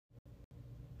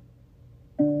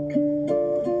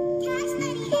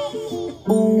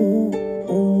Ooh,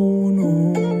 ooh, no.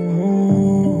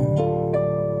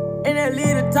 And that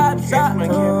little top shot.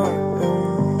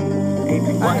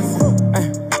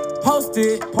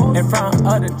 Posted in front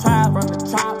of the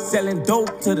tribe, selling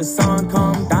dope till the sun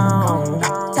come down.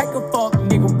 Take a fuck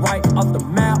nigga right off the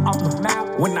map,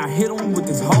 when I hit him with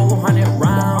this whole 100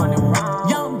 round.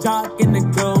 Young jock in the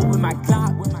club with my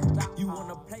clock. You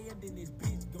wanna play it, then this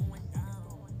bitch going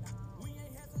down. We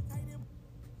ain't hesitating.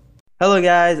 Hello,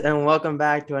 guys, and welcome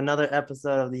back to another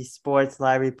episode of the Sports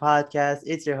Library Podcast.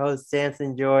 It's your host,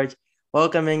 Samson George.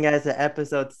 Welcoming guys to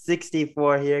episode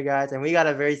 64 here, guys, and we got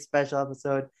a very special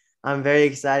episode. I'm very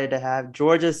excited to have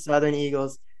Georgia Southern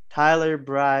Eagles Tyler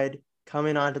Bride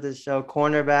coming onto the show,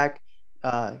 cornerback,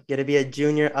 going to be a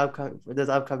junior for this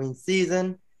upcoming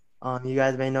season. You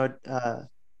guys may know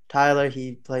Tyler.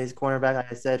 He plays cornerback,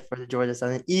 like I said, for the Georgia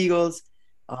Southern Eagles.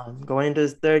 Going into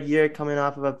his third year, coming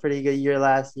off of a pretty good year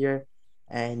last year.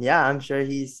 And yeah, I'm sure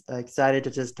he's excited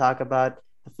to just talk about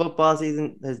the football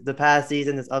season, the past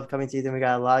season, this upcoming season. We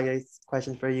got a lot of good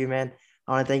questions for you, man.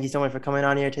 I want to thank you so much for coming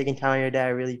on here, taking time out of your day. I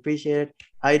really appreciate it.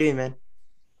 How you doing, man?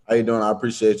 How you doing? I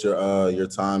appreciate your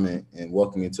time and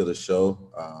welcoming to the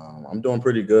show. I'm doing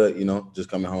pretty good, just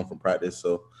coming home from practice.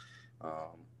 So,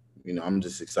 I'm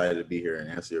just excited to be here and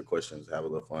answer your questions, have a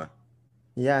little fun.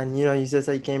 Yeah, and you said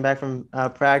you came back from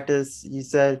practice. You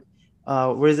said,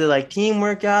 was it like team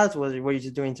workouts? Were you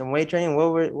just doing some weight training?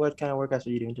 What kind of workouts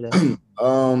were you doing today?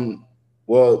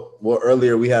 Well,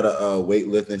 earlier we had a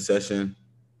weightlifting session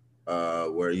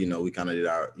where we kind of did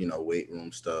our weight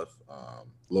room stuff,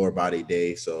 lower body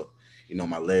day. So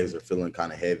my legs are feeling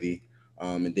kind of heavy,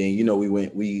 and then we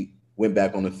went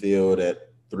back on the field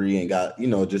at 3 and got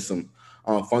just some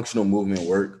functional movement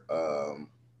work,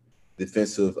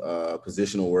 defensive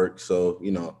positional work. So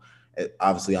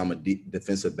obviously I'm a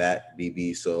defensive back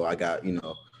DB, so I got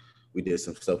we did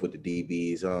some stuff with the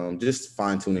DBs, just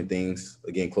fine tuning things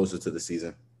again closer to the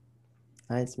season.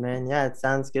 Nice, man. Yeah, it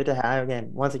sounds good to have.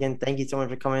 Once again, thank you so much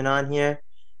for coming on here.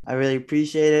 I really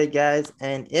appreciate it, guys.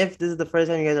 And if this is the first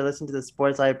time you guys are listening to the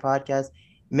Sports Library podcast,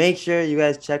 make sure you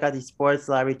guys check out the Sports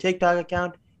Library TikTok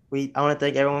account. I want to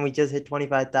thank everyone. We just hit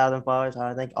 25,000 followers. I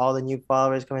want to thank all the new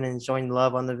followers coming in and showing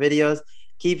love on the videos.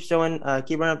 Keep running up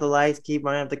the likes, keep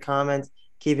running up the comments,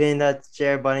 keep hitting that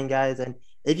share button, guys. And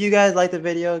if you guys like the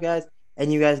video, guys,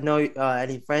 and you guys know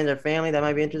any friends or family that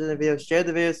might be interested in the video, share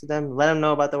the videos to them. Let them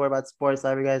know about the Word About Sports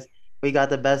Library, guys. We got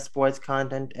the best sports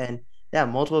content and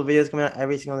multiple videos coming out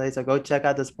every single day. So go check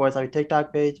out the Sports Library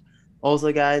TikTok page.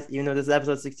 Also, guys, even though this is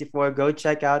episode 64, go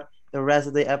check out the rest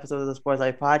of the episodes of the Sports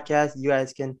Library podcast. You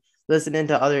guys can listen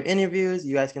into other interviews.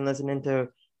 You guys can listen into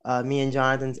me and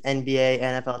Jonathan's NBA,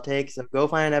 NFL takes. So go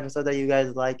find an episode that you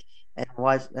guys like and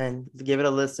watch and give it a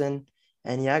listen.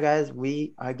 And yeah, guys, we're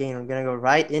going to go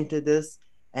right into this.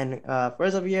 And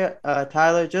first over here,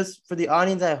 Tyler, just for the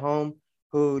audience at home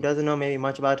who doesn't know maybe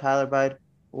much about Tyler Bride,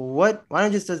 why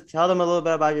don't you just tell them a little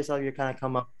bit about yourself? You kind of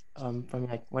come up from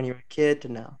like when you were a kid to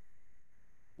now.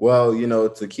 Well,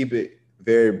 to keep it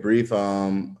very brief,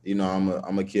 I'm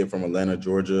a kid from Atlanta,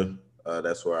 Georgia.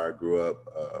 That's where I grew up.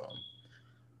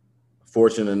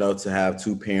 Fortunate enough to have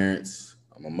two parents.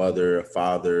 I'm a mother, a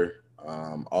father.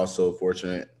 Also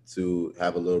fortunate to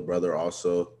have a little brother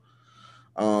also.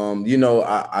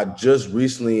 I just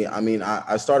recently,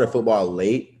 I started football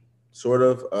late, sort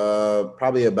of,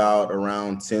 probably about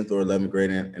around 10th or 11th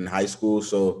grade in high school.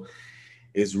 So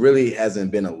it really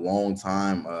hasn't been a long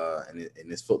time in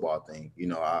this football thing.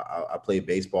 I played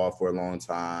baseball for a long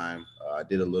time. I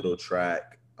did a little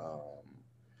track,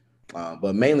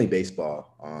 but mainly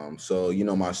baseball. So,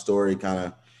 my story kind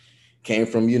of came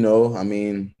from,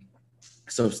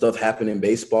 some stuff happened in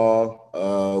baseball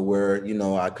where,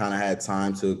 I kind of had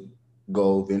time to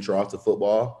go venture off to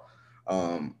football.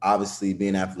 Obviously,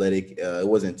 being athletic, it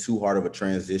wasn't too hard of a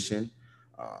transition.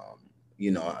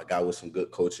 I got with some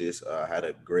good coaches. I had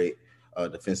a great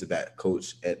defensive back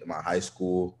coach at my high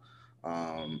school.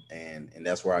 And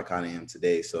that's where I kind of am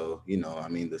today. So,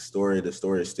 the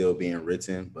story is still being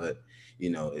written, but,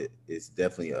 it's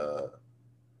definitely a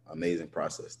amazing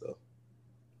process though.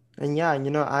 And yeah,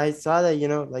 I saw that,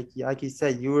 like you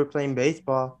said, you were playing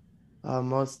baseball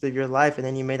most of your life, and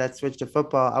then you made that switch to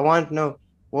football. I wanted to know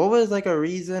what was like a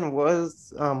reason, what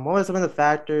were some of the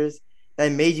factors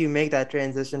that made you make that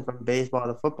transition from baseball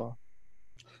to football?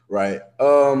 Right.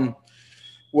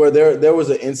 Where there was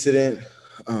an incident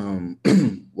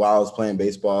while I was playing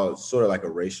baseball, sort of like a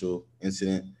racial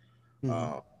incident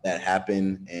that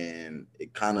happened, and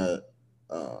it kind of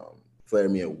flared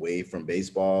me away from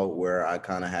baseball, where I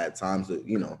kind of had time to,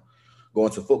 go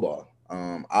into football.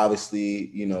 Obviously,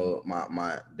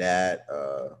 my dad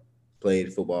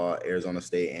played football at Arizona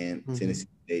State and Mm-hmm. Tennessee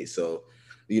State. So,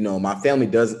 my family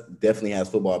does definitely has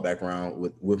football background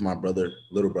with my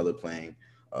little brother playing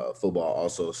football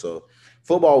also. So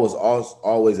football was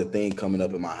always a thing coming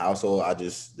up in my household. I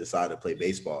just decided to play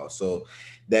baseball. So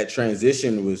that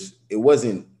transition it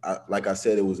wasn't like I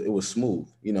said, it was smooth,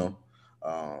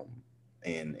 um,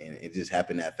 and it just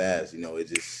happened that fast. It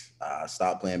just I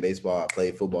stopped playing baseball. I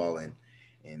played football, and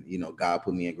God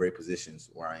put me in great positions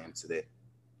where I am today.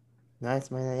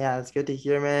 Nice, man. Yeah, it's good to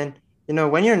hear, man.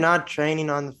 When you're not training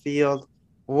on the field,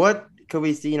 what could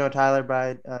we see, Tyler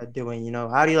Bride doing?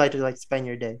 How do you like to spend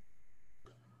your day?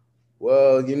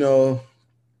 Well,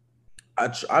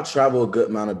 I travel a good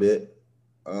amount of bit.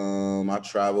 I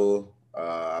travel.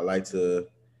 I like to,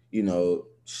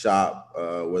 shop,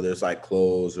 whether it's like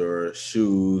clothes or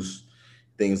shoes,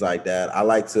 things like that. I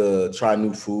like to try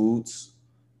new foods,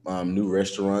 new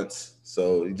restaurants.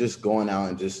 So just going out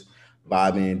and just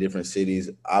vibing in different cities.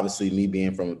 Obviously, me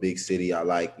being from a big city, I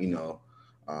like,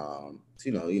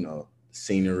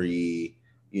 scenery,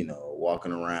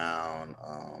 walking around,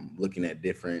 looking at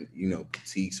different,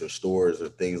 boutiques or stores or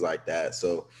things like that.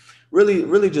 So really,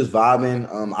 really just vibing.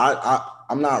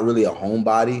 I'm not really a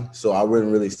homebody, so I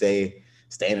wouldn't really say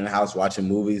staying in the house watching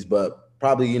movies, but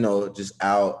probably, just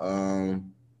out,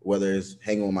 whether it's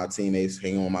hanging with my teammates,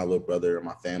 hanging with my little brother or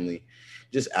my family,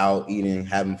 just out eating,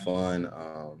 having fun,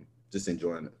 just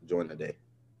enjoying the day.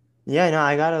 Yeah, no,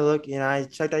 I gotta look. I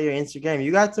checked out your Instagram.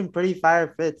 You got some pretty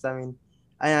fire fits. I mean,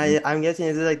 I'm guessing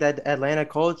is it like that Atlanta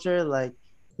culture? Like,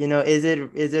 is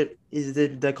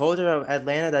it the culture of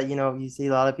Atlanta that you see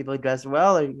a lot of people dress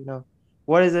well, or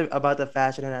what is it about the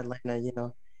fashion in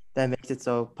Atlanta, that makes it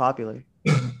so popular?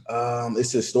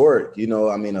 It's historic.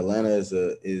 I mean, Atlanta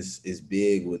is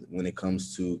big when it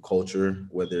comes to culture,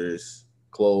 whether it's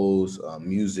clothes,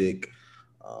 music,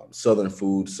 Southern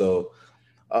food. So,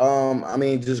 I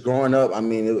mean, just growing up, I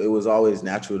mean, it was always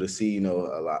natural to see,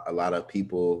 a lot of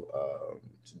people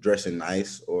dressing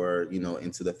nice or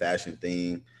into the fashion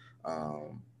thing.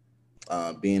 Um,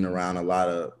 Being around a lot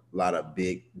of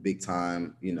big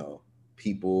time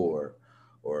people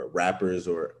or rappers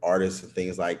or artists and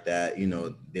things like that.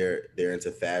 They're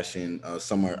into fashion.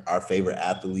 Some are our favorite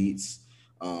athletes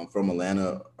from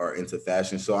Atlanta are into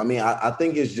fashion. So I mean, I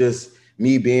think it's just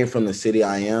me being from the city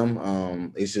I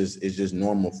am. It's just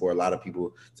normal for a lot of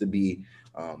people to be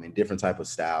in different type of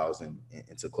styles and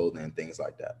into clothing and things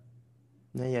like that.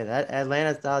 No, yeah, that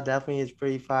Atlanta style definitely is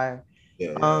pretty fire.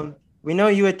 Yeah, yeah. We know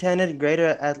you attended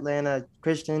Greater Atlanta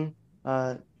Christian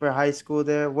for high school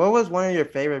there. What was one of your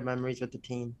favorite memories with the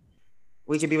team?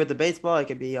 We could be with the baseball, it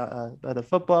could be the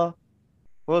football.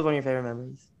 What was one of your favorite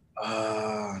memories?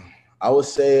 Uh, I would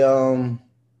say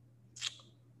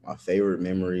my favorite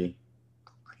memory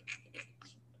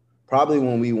probably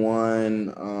when we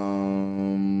won.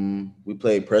 We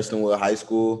played Prestonwood High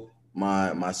School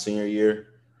my senior year.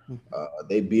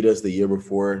 They beat us the year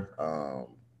before,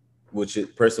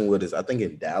 Prestonwood is I think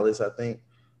in Dallas. I think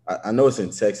I know it's in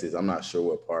Texas. I'm not sure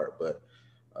what part, but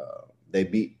they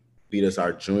beat us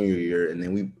our junior year, and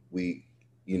then we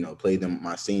played them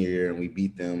my senior year, and we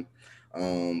beat them.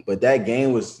 But that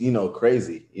game was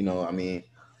crazy. I mean,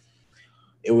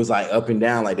 it was like up and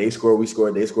down. Like they scored, we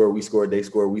scored, they scored, we scored, they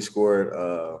scored, we scored.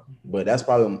 But that's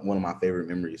probably one of my favorite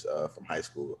memories from high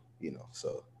school.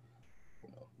 So you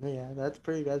know, Yeah, that's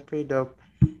pretty dope.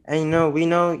 And we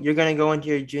know you're gonna go into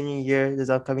your junior year this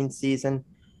upcoming season.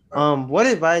 right. What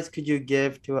advice could you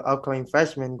give to an upcoming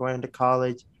freshman going into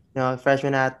college? A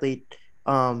freshman athlete.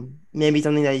 Maybe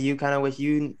something that you kind of wish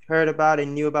you heard about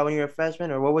and knew about when you were a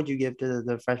freshman, or what would you give to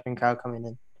the freshman crowd coming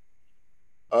in?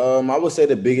 I would say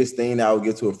the biggest thing that I would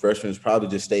give to a freshman is probably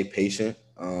just stay patient.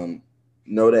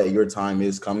 Know that your time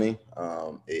is coming.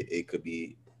 It could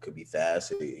be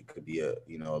fast. It could be a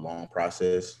long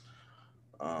process.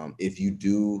 If you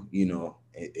do,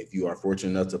 if you are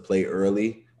fortunate enough to play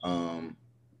early,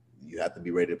 you have to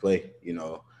be ready to play.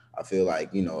 I feel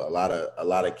like a lot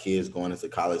of kids going into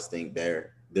college think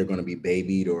they're going to be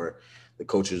babied or the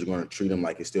coaches are going to treat them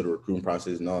like it's still the recruiting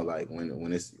process. No, like when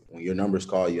your numbers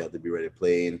call, you have to be ready to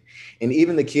play. And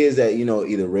even the kids that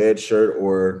either red shirt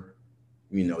or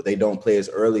they don't play as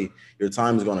early, your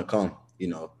time is going to come.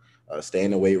 Stay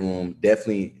in the weight room,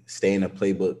 definitely stay in the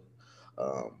playbook.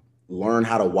 Um, Learn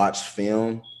how to watch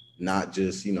film, not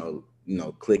just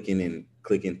clicking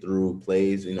through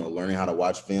plays. Learning how to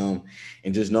watch film,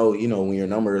 and just know when your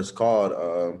number is called,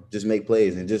 just make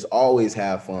plays and just always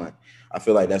have fun. I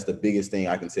feel like that's the biggest thing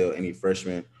I can tell any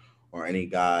freshman or any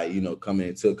guy coming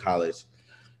into college.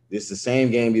 It's the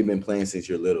same game you've been playing since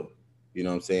you're little. You know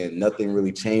what I'm saying? Nothing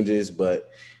really changes, but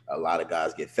a lot of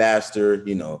guys get faster.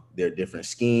 There are different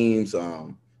schemes.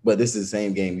 But this is the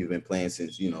same game you've been playing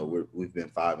since, we've been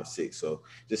 5 and 6. So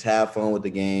just have fun with the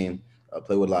game,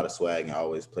 play with a lot of swag, and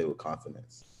always play with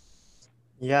confidence.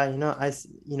 Yeah,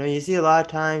 you see a lot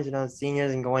of times,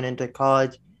 seniors and going into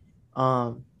college,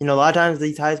 a lot of times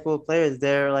these high school players,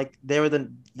 they were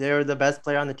the best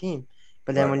player on the team.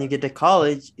 But then when you get to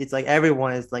college, it's like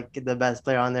everyone is like the best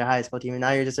player on their high school team. And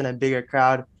now you're just in a bigger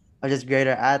crowd of just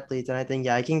greater athletes. And I think,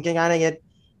 yeah, it can kind of get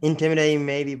intimidating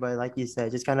maybe, but like you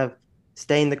said, just kind of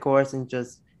staying the course and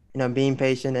just, being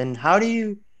patient. And how do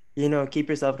you, keep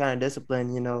yourself kind of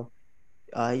disciplined,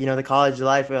 the college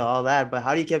life and all that, but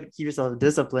how do you keep yourself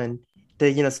disciplined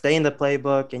to, stay in the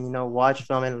playbook and, watch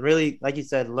film and really, like you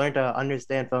said, learn to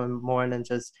understand film more than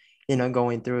just,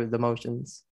 going through the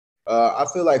motions? I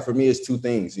feel like for me, it's two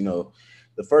things.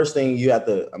 The first thing you have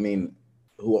to,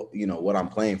 what I'm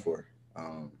playing for.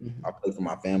 I play for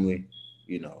my family,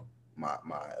 my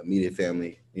immediate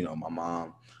family, my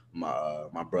mom,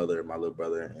 my brother, my little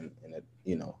brother, and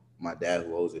my dad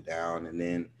who holds it down. And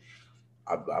then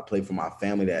I play for my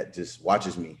family that just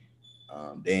watches me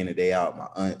day in and day out, my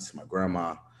aunts, my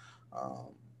grandma,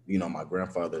 my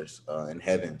grandfathers in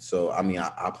heaven. So,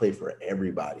 I play for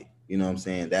everybody. You know what I'm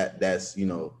saying? That's,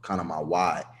 kind of my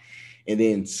why. And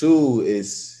then two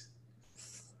is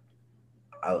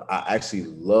I actually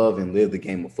love and live the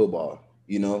game of football.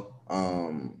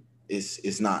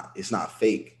 It's not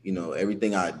fake.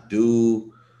 Everything I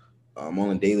do on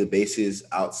a daily basis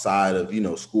outside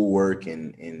of, schoolwork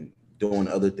and doing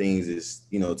other things is,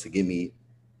 to get me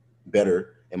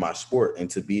better in my sport and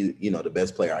to be, the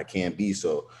best player I can be.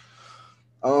 So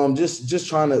just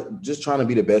trying to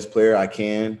be the best player I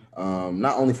can,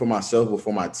 not only for myself, but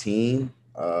for my team.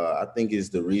 I think is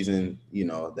the reason,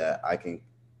 that I can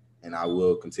and I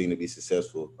will continue to be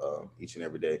successful each and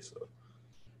every day. So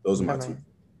those are my two.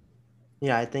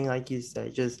 Yeah, I think like you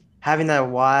said, just having that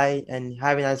why and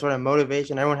having that sort of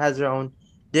motivation. Everyone has their own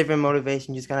different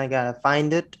motivation. You just kind of got to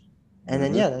find it. And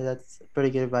then, yeah, that's pretty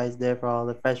good advice there for all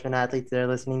the freshman athletes that are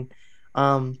listening.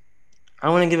 I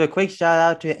want to give a quick shout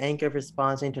out to Anchor for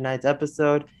sponsoring tonight's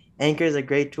episode. Anchor is a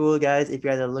great tool, guys. If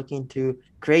you guys are looking to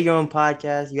create your own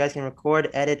podcast, you guys can record,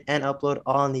 edit, and upload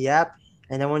all in the app.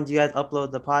 And then once you guys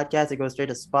upload the podcast, it goes straight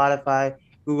to Spotify,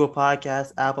 Google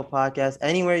Podcasts, Apple Podcasts,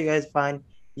 anywhere you guys find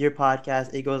your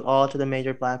podcast, it goes all to the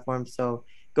major platforms. So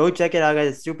go check it out,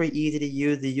 guys. It's super easy to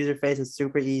use. The user face is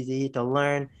super easy to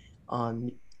learn.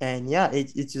 And yeah,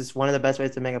 it's just one of the best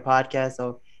ways to make a podcast.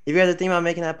 So if you guys are thinking about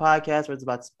making that podcast, whether it's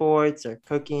about sports or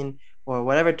cooking or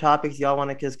whatever topics y'all want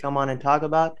to just come on and talk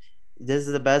about, this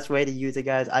is the best way to use it,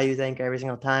 guys. I use Anchor every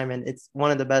single time, and it's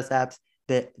one of the best apps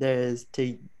that there is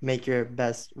to make your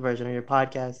best version of your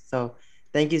podcast. So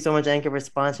thank you so much, Anchor, for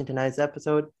sponsoring tonight's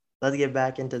episode. Let's get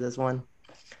back into this one.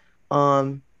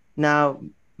 Now,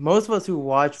 most of us who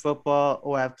watch football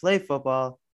or have played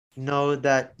football know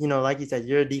that, like you said,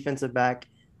 you're a defensive back.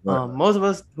 Right. Most of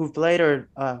us who've played or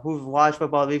who've watched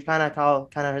football, we've kind of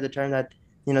heard the term that,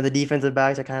 the defensive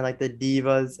backs are kind of like the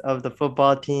divas of the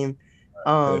football team.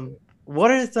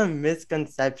 What are some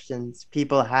misconceptions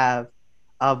people have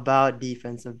about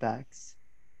defensive backs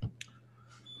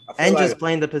and just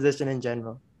playing the position in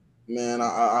general? Man,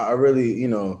 I really,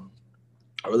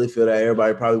 I really feel that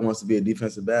everybody probably wants to be a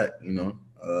defensive back.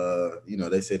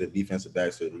 They say the defensive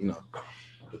backs are,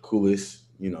 the coolest,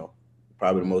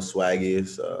 probably the most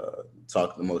swaggiest,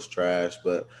 talk the most trash.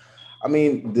 But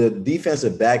the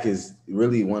defensive back is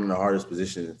really one of the hardest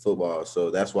positions in football. So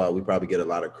that's why we probably get a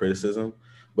lot of criticism.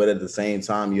 But at the same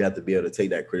time, you have to be able to take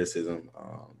that criticism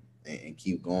and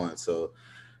keep going. So,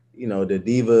 the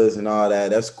divas and all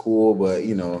that, that's cool. But,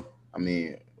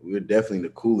 we're definitely the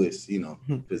coolest,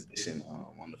 position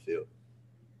on the field.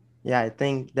 Yeah, I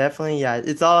think definitely. Yeah,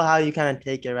 it's all how you kind of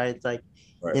take it, right? It's like,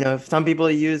 right. Some people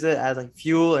use it as like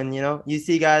fuel, and you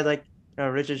see guys like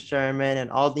Richard Sherman and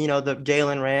all the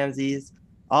Jalen Ramseys,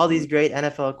 all these great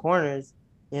NFL corners.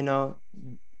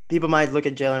 People might look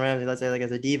at Jalen Ramsey, let's say, like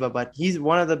as a diva, but he's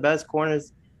one of the best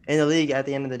corners in the league at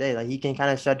the end of the day. Like he can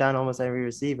kind of shut down almost every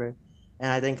receiver,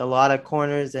 and I think a lot of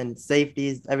corners and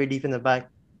safeties, every defensive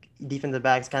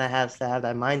backs kind of has to have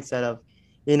that mindset of,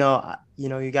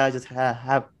 you guys just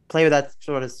have play with that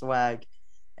sort of swag,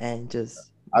 and just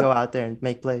go out there and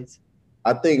make plays.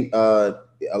 I think a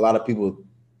lot of people,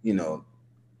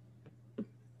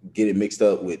 get it mixed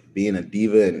up with being a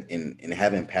diva and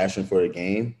having passion for the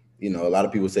game. A lot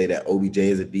of people say that OBJ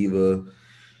is a diva,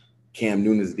 Cam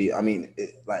Newton is a diva.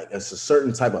 It's a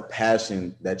certain type of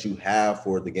passion that you have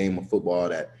for the game of football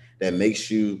that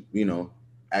makes you,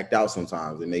 act out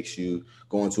sometimes. It makes you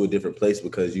go into a different place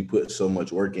because you put so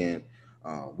much work in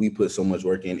We put so much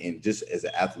work in, and just as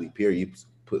an athlete, period, you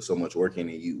put so much work in,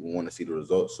 and you want to see the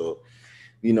results. So,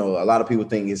 a lot of people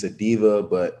think it's a diva,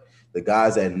 but the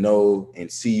guys that know and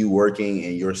see you working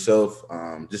and yourself,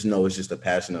 just know it's just a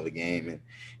passion of the game, and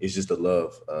it's just a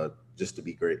love, just to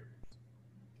be great.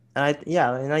 And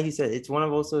like you said, it's one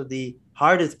of also the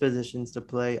hardest positions to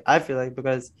play, I feel like,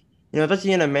 because,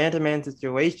 especially in a man-to-man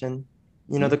situation,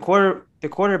 the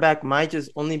quarterback might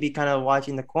just only be kind of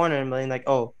watching the corner and being like,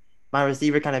 oh, my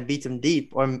receiver kind of beats him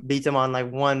deep or beats him on like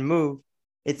one move.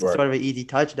 It's Right. sort of an easy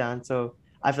touchdown. So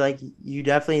I feel like you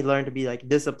definitely learn to be like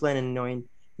disciplined and knowing,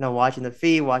 watching the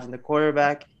feed, watching the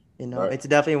quarterback. Right. It's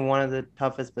definitely one of the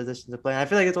toughest positions to play. And I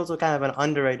feel like it's also kind of an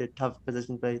underrated tough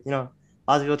position to play. Lots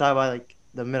of people talk about like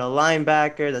the middle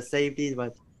linebacker, the safeties,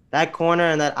 but that corner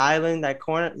and that island, that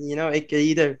corner, it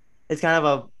could it's kind of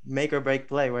a make or break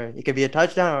play where it could be a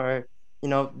touchdown or,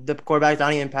 the quarterback's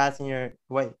not even passing your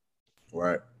way.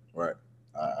 Right. Right.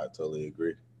 I totally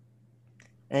agree.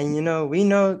 And, we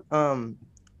know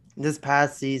this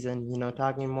past season,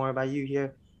 talking more about you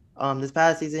here, this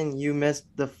past season, you missed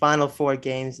the final 4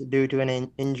 games due to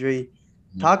an injury.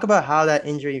 Talk about how that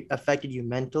injury affected you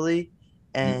mentally,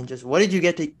 and just what did you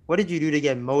do to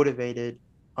get motivated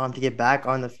to get back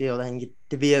on the field and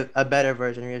to be a better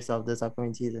version of yourself this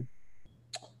upcoming season?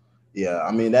 Yeah,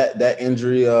 I mean that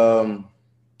injury,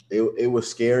 it was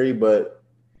scary, but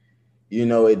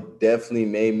it definitely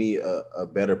made me a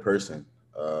better person.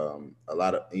 A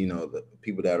lot of the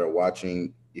people that are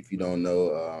watching, if you don't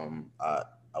know,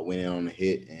 I went in on a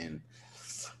hit and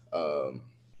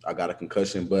I got a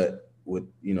concussion, but with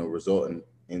resulting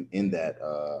in that,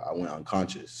 I went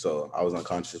unconscious. So I was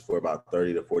unconscious for about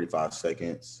 30 to 45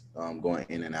 seconds, going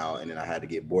in and out, and then I had to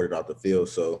get boarded off the field.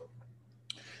 So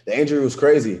the injury was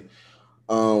crazy.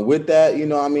 With that,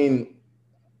 I mean,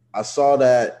 I saw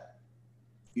that,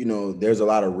 there's a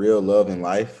lot of real love in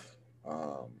life.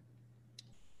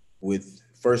 With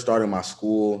first starting my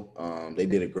school, they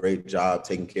did a great job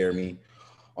taking care of me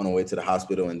on the way to the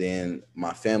hospital. And then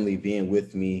my family being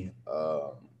with me,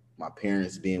 my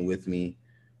parents being with me,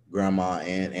 grandma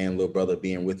and little brother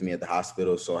being with me at the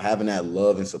hospital. So having that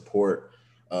love and support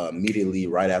immediately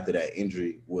right after that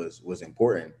injury was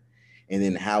important. And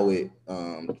then how it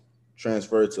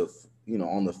transferred to,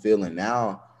 on the field. And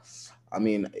now, I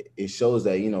mean, it shows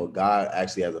that, God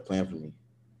actually has a plan for me.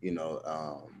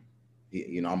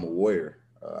 I'm a warrior.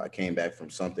 I came back from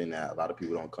something that a lot of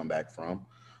people don't come back from.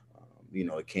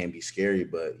 It can be scary,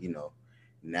 but,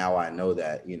 now I know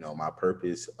that, my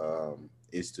purpose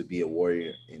is to be a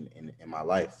warrior in my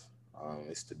life.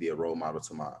 It's to be a role model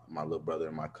to my little brother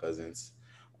and my cousins,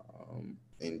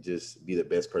 and just be the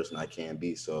best person I can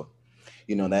be. So,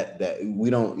 that we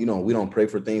don't pray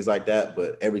for things like that,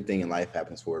 but everything in life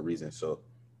happens for a reason. So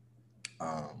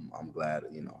I'm glad,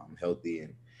 I'm healthy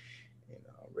and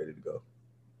ready to go.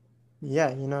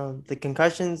 Yeah, the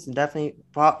concussions definitely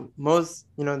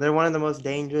they're one of the most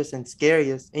dangerous and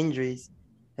scariest injuries,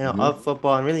 of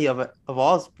football and really of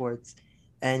all sports.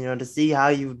 And, to see how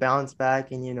you bounced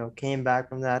back and, came back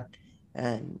from that.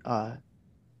 And,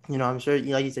 I'm sure,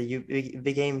 like you said, you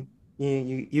became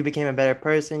a better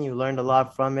person. You learned a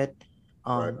lot from it.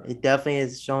 Right. It definitely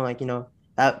is shown like,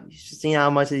 that seeing how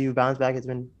much you bounced back has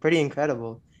been pretty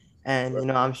incredible. And, Right.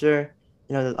 I'm sure,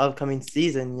 the upcoming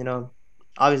season,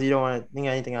 obviously you don't want to think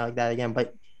of anything like that again,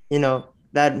 but,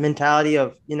 that mentality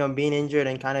of, being injured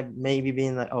and kind of maybe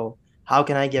being like, oh, how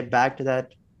can I get back to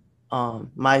that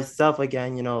myself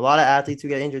again? A lot of athletes who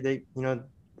get injured, they,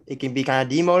 it can be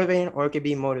kind of demotivating or it could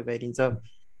be motivating. So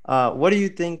what do you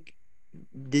think?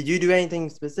 Did you do anything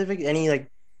specific? Any like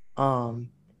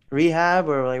rehab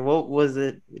or like what was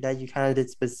it that you kind of did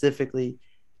specifically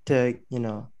to,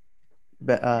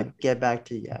 get back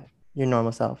to your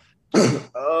normal self?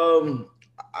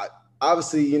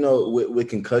 Obviously, with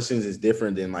concussions, it's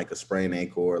different than like a sprained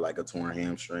ankle or like a torn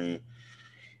hamstring.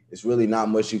 It's really not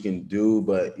much you can do,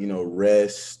 but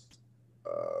rest,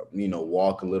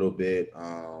 walk a little bit,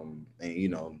 and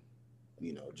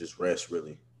just rest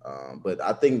really. But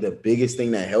I think the biggest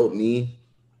thing that helped me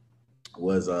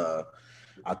was I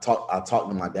talked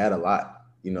to my dad a lot.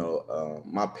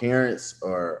 My parents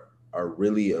are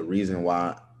really a reason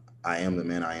why I am the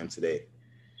man I am today.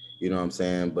 You know what I'm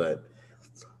saying? But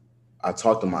I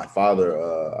talked to my father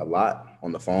a lot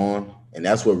on the phone, and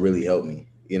that's what really helped me.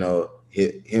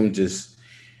 Him just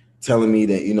telling me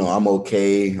that I'm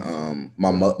okay.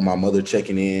 My mother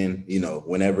checking in,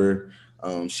 whenever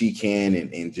she can,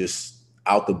 and just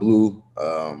out the blue,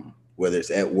 whether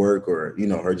it's at work or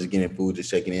her just getting food,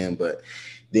 just checking in. But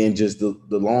then just the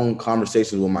long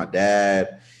conversations with my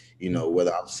dad,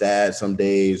 Whether I'm sad some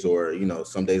days or,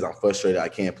 some days I'm frustrated, I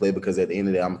can't play because at the end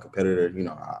of the day, I'm a competitor.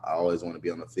 I always want to be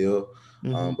on the field.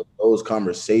 But those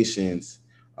conversations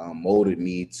molded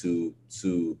me to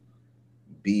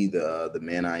be the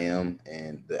man I am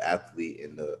and the athlete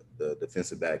and the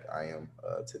defensive back I am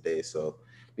today. So,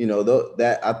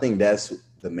 that I think that's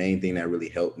the main thing that really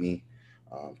helped me.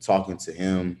 Talking to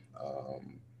him,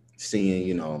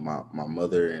 seeing, my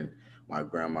mother and my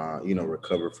grandma,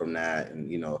 recover from that,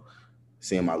 and,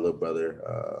 seeing my little brother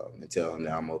and tell him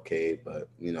that I'm okay. But,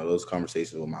 those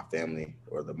conversations with my family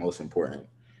are the most important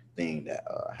thing that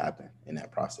happened in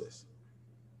that process.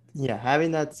 Yeah,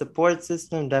 having that support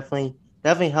system definitely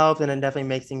helps, and it definitely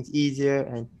makes things easier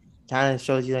and kind of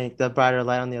shows you like the brighter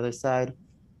light on the other side.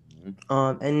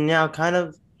 And now kind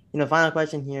of, final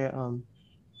question here.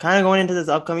 Kind of going into this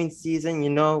upcoming season,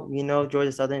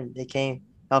 Georgia Southern,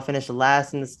 they'll finish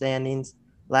last in the standings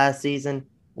last season.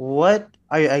 What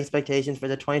are your expectations for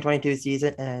the 2022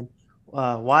 season, and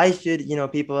why should,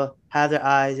 people have their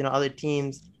eyes, other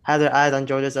teams have their eyes on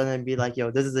Georgia Southern and be like, yo,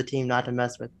 this is a team not to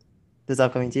mess with this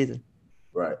upcoming season?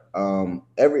 Right.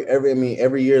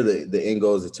 Every year the end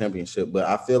goal is a championship, but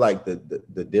I feel like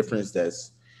the difference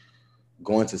that's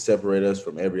going to separate us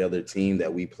from every other team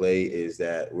that we play is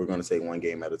that we're going to take one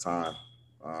game at a time.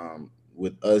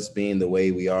 With us being the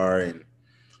way we are, and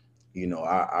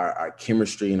our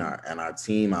chemistry and our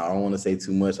team, I don't want to say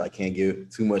too much. I can't give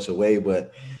too much away,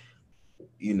 but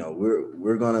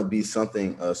we're going to be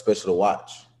something special to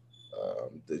watch.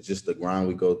 Just the grind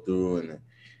we go through and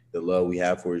the love we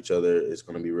have for each other is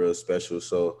going to be real special.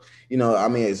 So,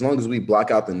 as long as we block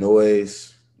out the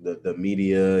noise, the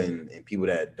media and people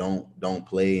that don't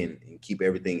play, and keep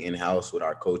everything in-house with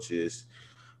our coaches,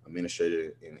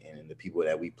 administrator, and the people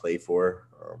that we play for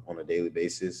on a daily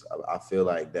basis, I feel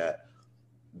like that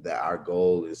our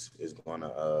goal is going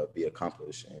to be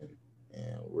accomplished,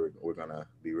 and we're going to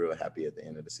be real happy at the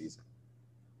end of the season.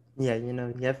 Yeah,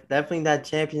 definitely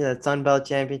that Sun Belt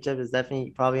championship is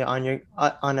definitely probably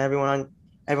on everyone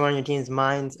on your team's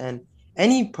minds. And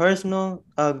any personal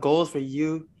goals for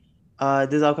you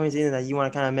this upcoming season that you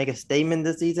want to kind of make a statement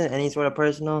this season? Any sort of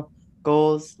personal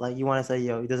goals like you want to say,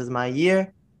 yo, this is my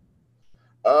year?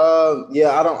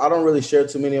 Yeah, I don't really share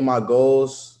too many of my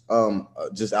goals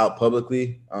just out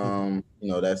publicly.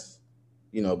 That's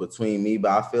between me,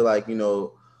 but I feel like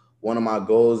one of my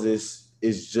goals is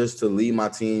just to lead my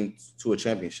team to a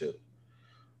championship,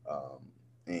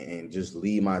 and just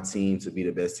lead my team to be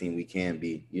the best team we can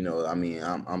be.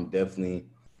 I'm definitely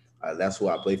that's who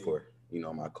I play for.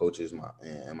 My coaches,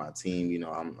 my team.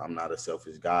 I'm not a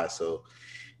selfish guy, so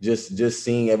just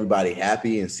seeing everybody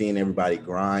happy and seeing everybody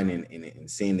grind and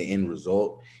seeing the end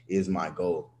result is my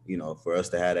goal. For us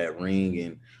to have that ring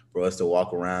and for us to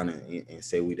walk around and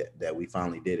say that we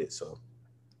finally did it. So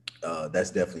that's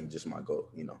definitely just my goal.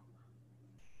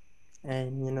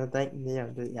 And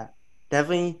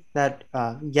definitely that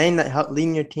getting that help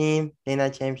leading your team, getting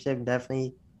that championship,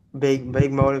 definitely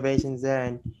big motivations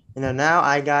there. And now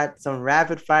I got some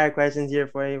rapid fire questions here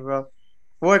for you, bro.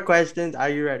 4 questions. Are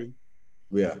you ready?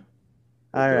 Yeah.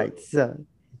 All right. So,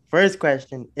 first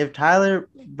question: if Tyler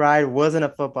Bride wasn't a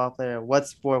football player, what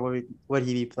sport would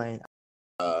he be playing?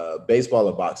 Baseball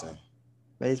or boxing?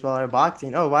 Baseball or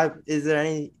boxing? Oh, why? Is there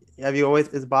any?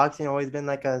 Is boxing always been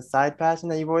like a side passion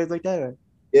that you've always looked at? Or?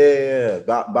 Yeah.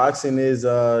 Boxing is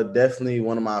definitely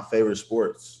one of my favorite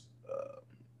sports.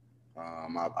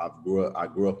 I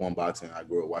grew up on boxing. I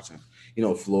grew up watching,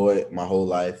 Floyd my whole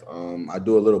life. I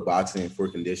do a little boxing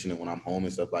for conditioning when I'm home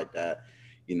and stuff like that.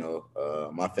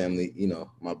 My family,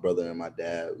 my brother and my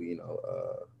dad,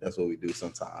 that's what we do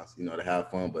sometimes, to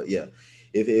have fun. But yeah,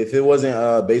 if it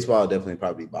wasn't baseball, I'd definitely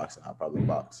probably boxing. I'd probably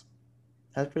box.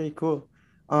 That's pretty cool.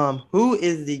 Who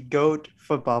is the GOAT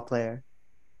football player?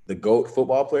 The GOAT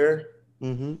football player?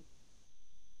 Mm-hmm.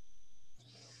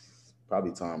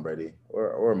 Probably Tom Brady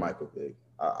or Michael Vick.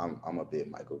 I'm a big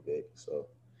Michael Vick. So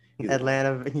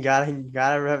Atlanta, you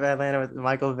gotta rep Atlanta with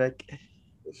Michael Vick.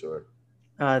 For sure.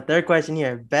 Third question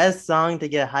here: best song to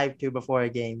get hyped to before a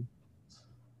game?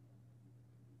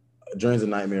 Dreams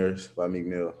and Nightmares by Meek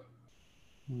Mill.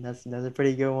 That's a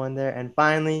pretty good one there. And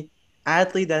finally,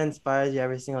 athlete that inspires you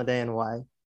every single day and why?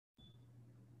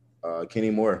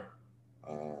 Kenny Moore.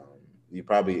 You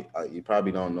probably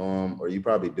don't know him, or you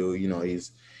probably do.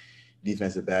 He's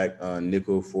defensive back,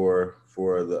 nickel for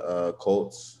the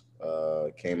Colts.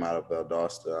 Came out of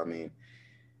Valdosta.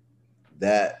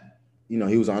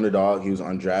 He was an underdog. He was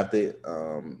undrafted.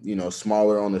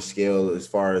 Smaller on the scale as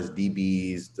far as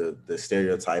DBs, the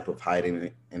stereotype of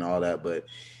hiding and all that. But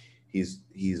he's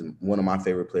one of my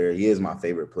favorite players. He is my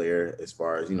favorite player as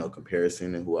far as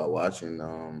comparison and who I watch.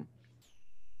 And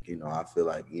I feel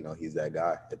like, he's that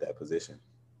guy at that position.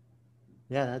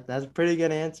 Yeah, that's a pretty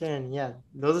good answer. And yeah,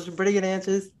 those are some pretty good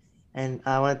answers. And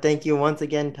I want to thank you once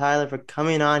again, Tyler, for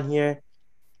coming on here.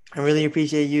 I really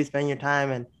appreciate you spending your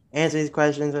time and answering these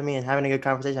questions with me and having a good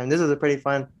conversation. I mean, this was a pretty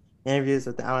fun interview.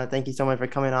 So I want to thank you so much for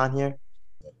coming on here.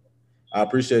 I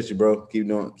appreciate you, bro. Keep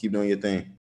doing your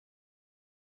thing.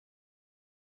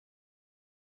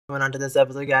 Going on to this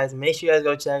episode, guys, make sure you guys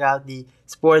go check out the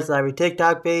Sports Library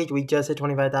TikTok page. We just hit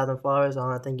 25,000 followers. I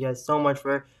want to thank you guys so much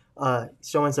for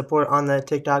showing support on the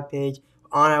TikTok page.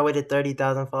 On our way to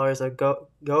 30,000 followers, so go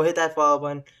hit that follow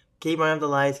button. Keep running the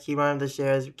likes, keep running the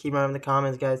shares, keep running the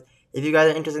comments, guys. If you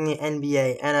guys are interested in the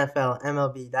NBA, NFL,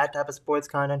 MLB, that type of sports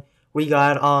content, we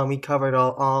got it all and we covered it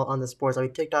all on the Sports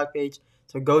Library TikTok page.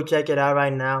 So go check it out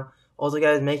right now. Also,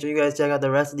 guys, make sure you guys check out the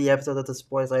rest of the episodes of the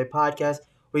Sports Library podcast.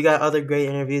 We got other great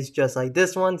interviews just like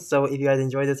this one. So if you guys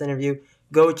enjoyed this interview,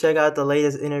 go check out the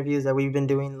latest interviews that we've been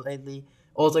doing lately.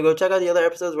 Also, go check out the other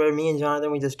episodes where me and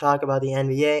Jonathan, we just talk about the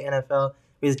NBA, NFL.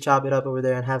 We just chop it up over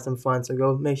there and have some fun. So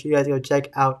go make sure you guys go check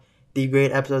out the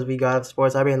great episodes we got of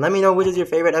Sports Library. And let me know which is your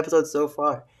favorite episode so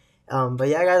far. But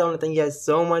yeah, guys, I want to thank you guys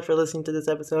so much for listening to this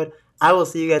episode. I will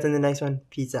see you guys in the next one.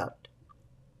 Peace out.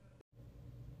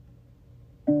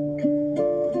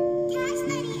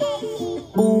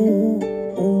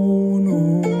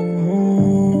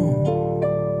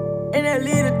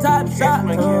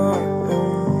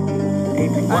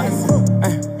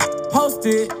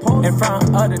 Posted in front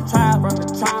of the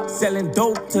tribe, selling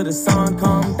dope till the sun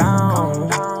come down.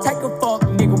 Take a fuck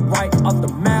nigga right off the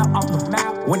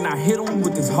map. When I hit him